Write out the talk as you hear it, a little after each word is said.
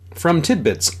From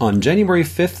Tidbits on January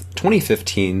 5th,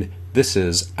 2015, this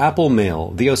is Apple Mail,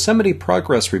 the Yosemite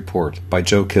Progress Report by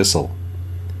Joe Kissel.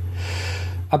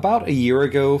 About a year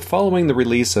ago, following the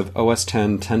release of OS X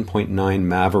 10.9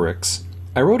 Mavericks,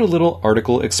 I wrote a little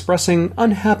article expressing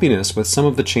unhappiness with some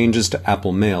of the changes to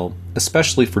Apple Mail,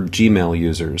 especially for Gmail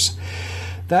users.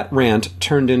 That rant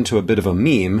turned into a bit of a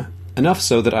meme, enough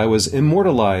so that I was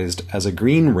immortalized as a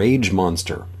green rage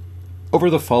monster.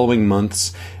 Over the following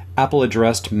months, Apple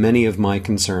addressed many of my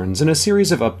concerns in a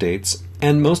series of updates,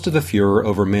 and most of the furor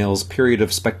over Mail's period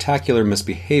of spectacular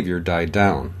misbehavior died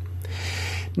down.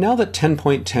 Now that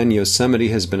 10.10 Yosemite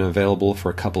has been available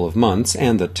for a couple of months,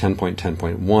 and the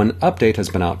 10.10.1 update has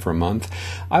been out for a month,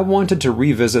 I wanted to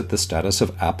revisit the status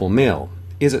of Apple Mail.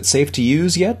 Is it safe to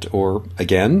use yet, or,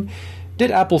 again,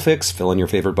 did Apple fix fill in your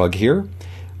favorite bug here?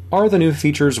 Are the new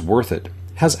features worth it?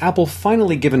 Has Apple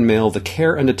finally given Mail the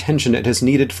care and attention it has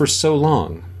needed for so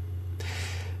long?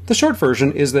 The short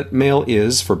version is that Mail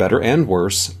is, for better and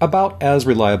worse, about as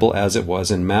reliable as it was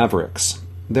in Mavericks.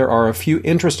 There are a few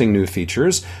interesting new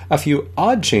features, a few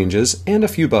odd changes, and a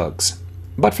few bugs.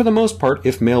 But for the most part,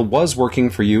 if Mail was working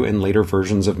for you in later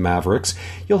versions of Mavericks,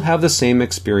 you'll have the same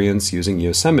experience using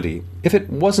Yosemite. If it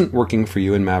wasn't working for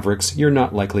you in Mavericks, you're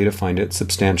not likely to find it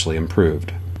substantially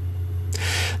improved.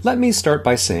 Let me start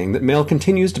by saying that Mail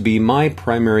continues to be my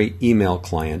primary email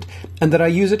client, and that I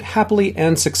use it happily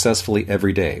and successfully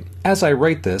every day. As I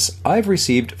write this, I've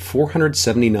received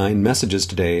 479 messages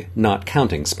today, not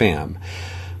counting spam.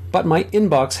 But my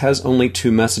inbox has only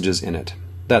 2 messages in it.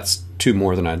 That's 2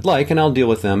 more than I'd like, and I'll deal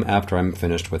with them after I'm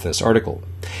finished with this article.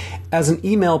 As an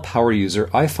email power user,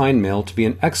 I find Mail to be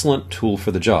an excellent tool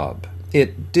for the job.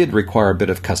 It did require a bit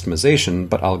of customization,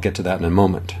 but I'll get to that in a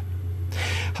moment.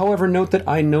 However, note that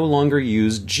I no longer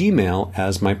use Gmail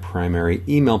as my primary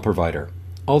email provider.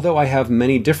 Although I have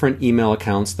many different email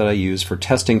accounts that I use for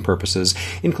testing purposes,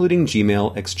 including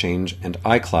Gmail, Exchange, and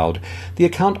iCloud, the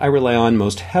account I rely on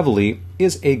most heavily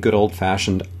is a good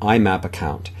old-fashioned IMAP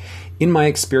account. In my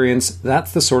experience,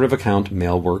 that's the sort of account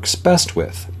Mail works best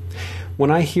with.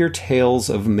 When I hear tales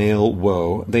of Mail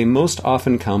woe, they most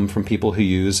often come from people who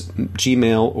use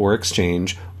Gmail or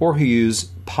Exchange, or who use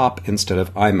POP instead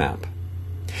of IMAP.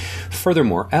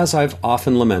 Furthermore, as I've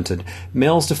often lamented,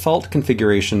 Mail's default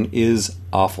configuration is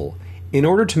awful. In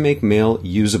order to make Mail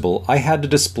usable, I had to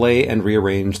display and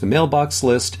rearrange the mailbox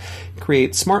list,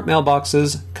 create smart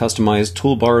mailboxes, customize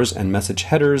toolbars and message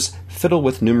headers, fiddle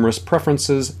with numerous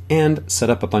preferences, and set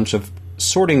up a bunch of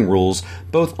sorting rules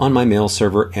both on my Mail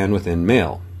server and within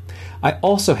Mail. I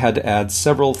also had to add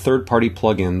several third-party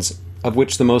plugins, of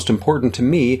which the most important to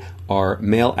me are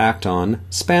Mail Act-On,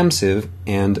 SpamSieve,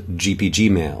 and GPG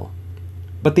Mail.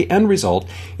 But the end result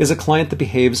is a client that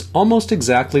behaves almost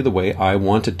exactly the way I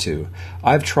want it to.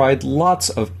 I've tried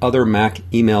lots of other Mac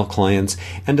email clients,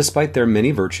 and despite their many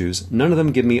virtues, none of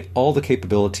them give me all the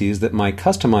capabilities that my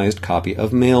customized copy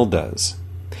of Mail does.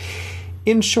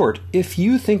 In short, if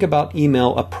you think about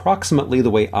email approximately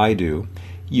the way I do,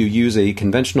 you use a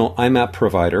conventional IMAP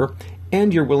provider,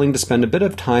 and you're willing to spend a bit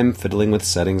of time fiddling with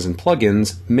settings and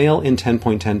plugins, Mail in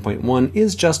 10.10.1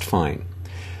 is just fine.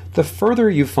 The further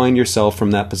you find yourself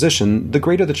from that position, the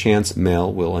greater the chance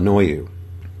Mail will annoy you.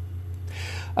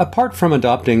 Apart from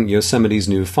adopting Yosemite's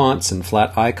new fonts and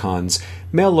flat icons,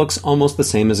 Mail looks almost the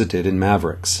same as it did in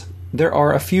Mavericks. There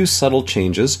are a few subtle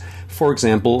changes. For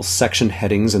example, section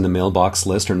headings in the mailbox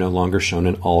list are no longer shown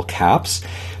in all caps.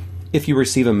 If you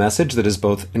receive a message that is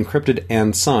both encrypted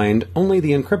and signed, only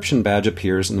the encryption badge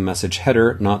appears in the message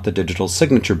header, not the digital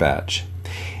signature badge.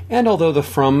 And although the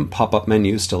From pop-up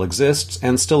menu still exists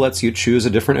and still lets you choose a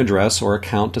different address or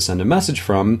account to send a message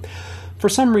from, for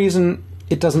some reason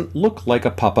it doesn't look like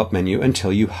a pop-up menu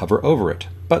until you hover over it.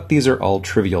 But these are all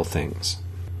trivial things.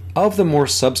 Of the more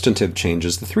substantive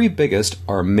changes, the 3 biggest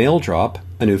are Mail Drop,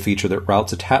 a new feature that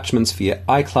routes attachments via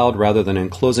iCloud rather than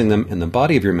enclosing them in the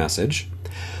body of your message,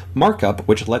 Markup,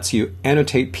 which lets you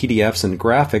annotate PDFs and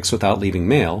graphics without leaving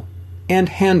Mail, and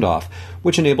Handoff,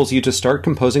 which enables you to start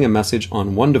composing a message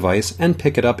on one device and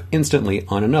pick it up instantly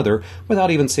on another without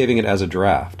even saving it as a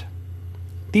draft.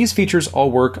 These features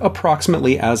all work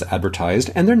approximately as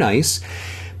advertised, and they're nice,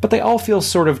 but they all feel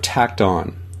sort of tacked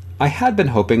on. I had been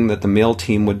hoping that the Mail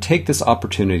team would take this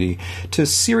opportunity to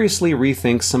seriously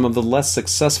rethink some of the less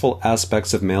successful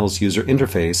aspects of Mail's user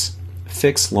interface,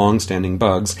 fix long-standing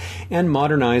bugs, and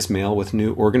modernize Mail with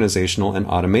new organizational and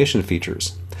automation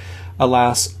features.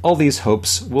 Alas, all these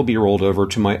hopes will be rolled over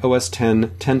to my OS X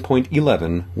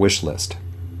 10.11 wish list.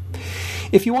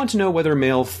 If you want to know whether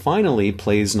Mail finally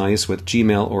plays nice with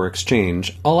Gmail or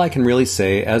Exchange, all I can really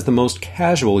say, as the most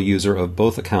casual user of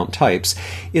both account types,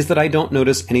 is that I don't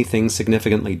notice anything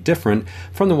significantly different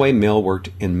from the way Mail worked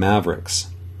in Mavericks.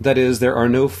 That is, there are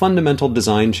no fundamental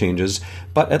design changes,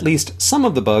 but at least some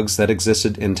of the bugs that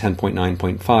existed in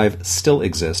 10.9.5 still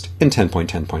exist in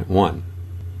 10.10.1.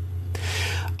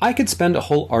 I could spend a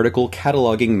whole article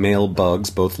cataloging Mail bugs,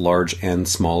 both large and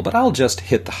small, but I'll just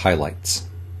hit the highlights.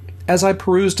 As I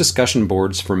peruse discussion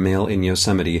boards for Mail in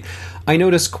Yosemite, I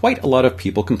notice quite a lot of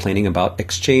people complaining about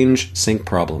Exchange sync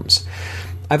problems.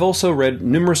 I've also read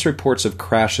numerous reports of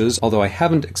crashes, although I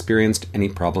haven't experienced any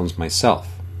problems myself.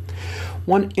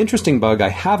 One interesting bug I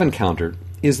have encountered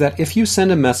is that if you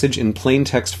send a message in plain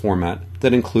text format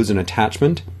that includes an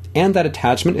attachment, and that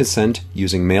attachment is sent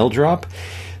using MailDrop,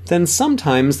 then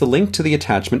sometimes the link to the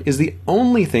attachment is the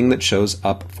only thing that shows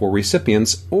up for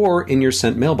recipients or in your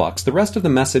sent mailbox. The rest of the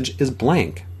message is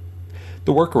blank.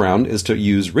 The workaround is to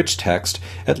use rich text,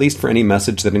 at least for any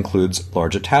message that includes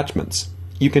large attachments.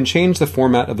 You can change the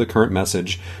format of the current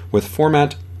message with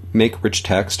Format Make Rich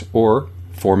Text or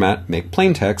Format Make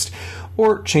Plain Text,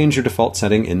 or change your default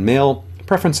setting in Mail,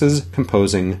 Preferences,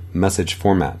 Composing, Message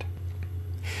Format.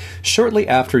 Shortly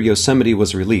after Yosemite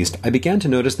was released, I began to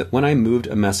notice that when I moved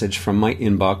a message from my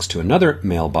inbox to another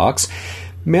mailbox,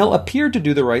 Mail appeared to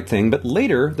do the right thing, but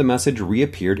later the message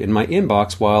reappeared in my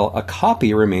inbox while a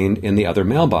copy remained in the other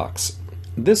mailbox.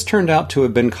 This turned out to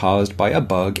have been caused by a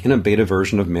bug in a beta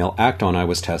version of Mail Acton I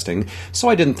was testing, so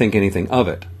I didn't think anything of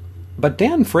it. But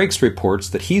Dan Frakes reports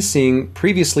that he's seeing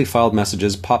previously filed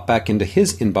messages pop back into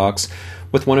his inbox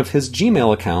with one of his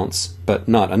Gmail accounts, but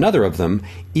not another of them,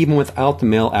 even without the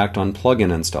Mail Acton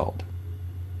plugin installed.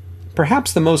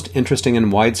 Perhaps the most interesting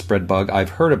and widespread bug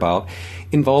I've heard about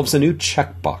involves a new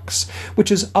checkbox,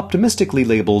 which is optimistically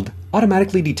labeled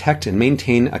Automatically Detect and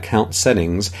Maintain Account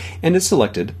Settings and is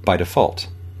selected by default.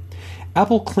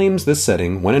 Apple claims this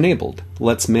setting, when enabled,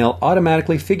 lets Mail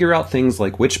automatically figure out things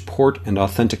like which port and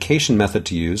authentication method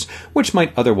to use, which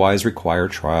might otherwise require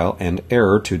trial and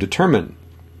error to determine.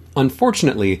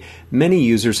 Unfortunately, many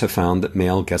users have found that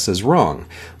Mail guesses wrong.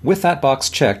 With that box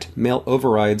checked, Mail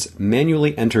overrides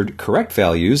manually entered correct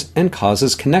values and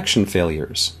causes connection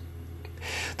failures.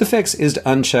 The fix is to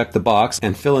uncheck the box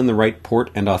and fill in the right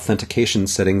port and authentication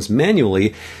settings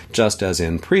manually, just as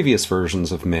in previous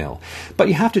versions of Mail. But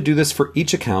you have to do this for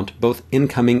each account, both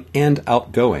incoming and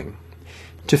outgoing.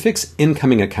 To fix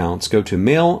incoming accounts, go to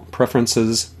Mail,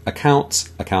 Preferences,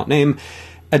 Accounts, Account Name,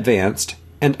 Advanced,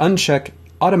 and uncheck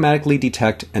Automatically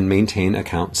Detect and Maintain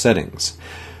Account Settings.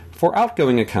 For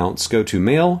outgoing accounts, go to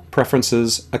Mail,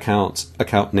 Preferences, Accounts,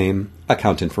 Account Name,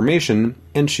 Account Information,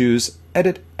 and choose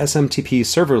Edit SMTP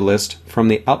Server List from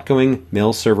the outgoing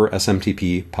Mail Server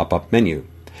SMTP pop-up menu.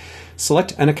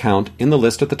 Select an account in the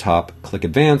list at the top, click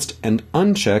Advanced, and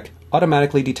uncheck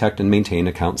Automatically Detect and Maintain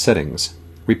Account Settings.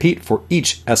 Repeat for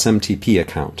each SMTP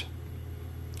account.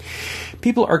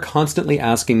 People are constantly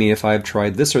asking me if I've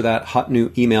tried this or that hot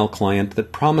new email client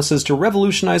that promises to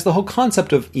revolutionize the whole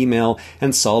concept of email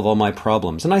and solve all my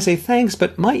problems. And I say thanks,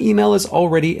 but my email is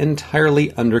already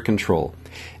entirely under control.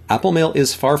 Apple Mail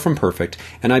is far from perfect,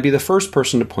 and I'd be the first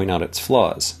person to point out its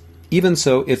flaws. Even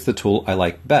so, it's the tool I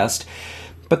like best,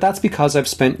 but that's because I've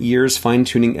spent years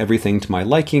fine-tuning everything to my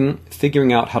liking,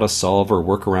 figuring out how to solve or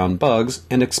work around bugs,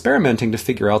 and experimenting to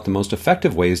figure out the most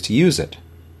effective ways to use it.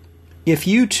 If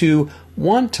you too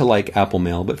want to like Apple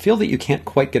Mail but feel that you can't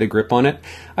quite get a grip on it,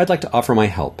 I'd like to offer my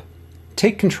help.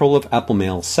 Take Control of Apple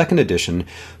Mail 2nd edition,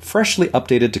 freshly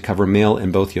updated to cover Mail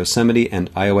in both Yosemite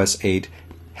and iOS 8,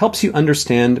 helps you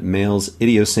understand Mail's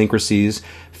idiosyncrasies,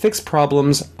 fix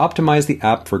problems, optimize the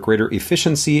app for greater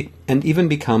efficiency, and even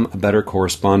become a better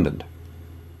correspondent.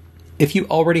 If you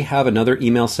already have another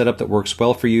email setup that works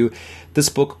well for you, this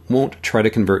book won't try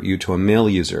to convert you to a Mail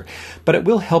user, but it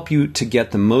will help you to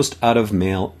get the most out of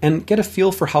Mail and get a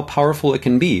feel for how powerful it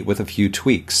can be with a few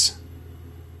tweaks.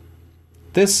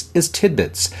 This is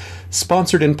Tidbits,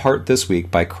 sponsored in part this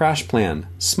week by CrashPlan,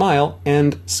 Smile,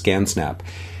 and ScanSnap.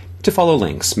 To follow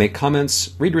links, make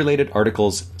comments, read related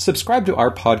articles, subscribe to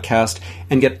our podcast,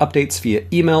 and get updates via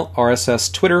email,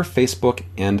 RSS, Twitter, Facebook,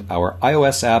 and our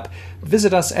iOS app,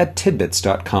 visit us at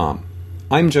tidbits.com.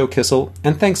 I'm Joe Kissel,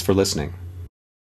 and thanks for listening.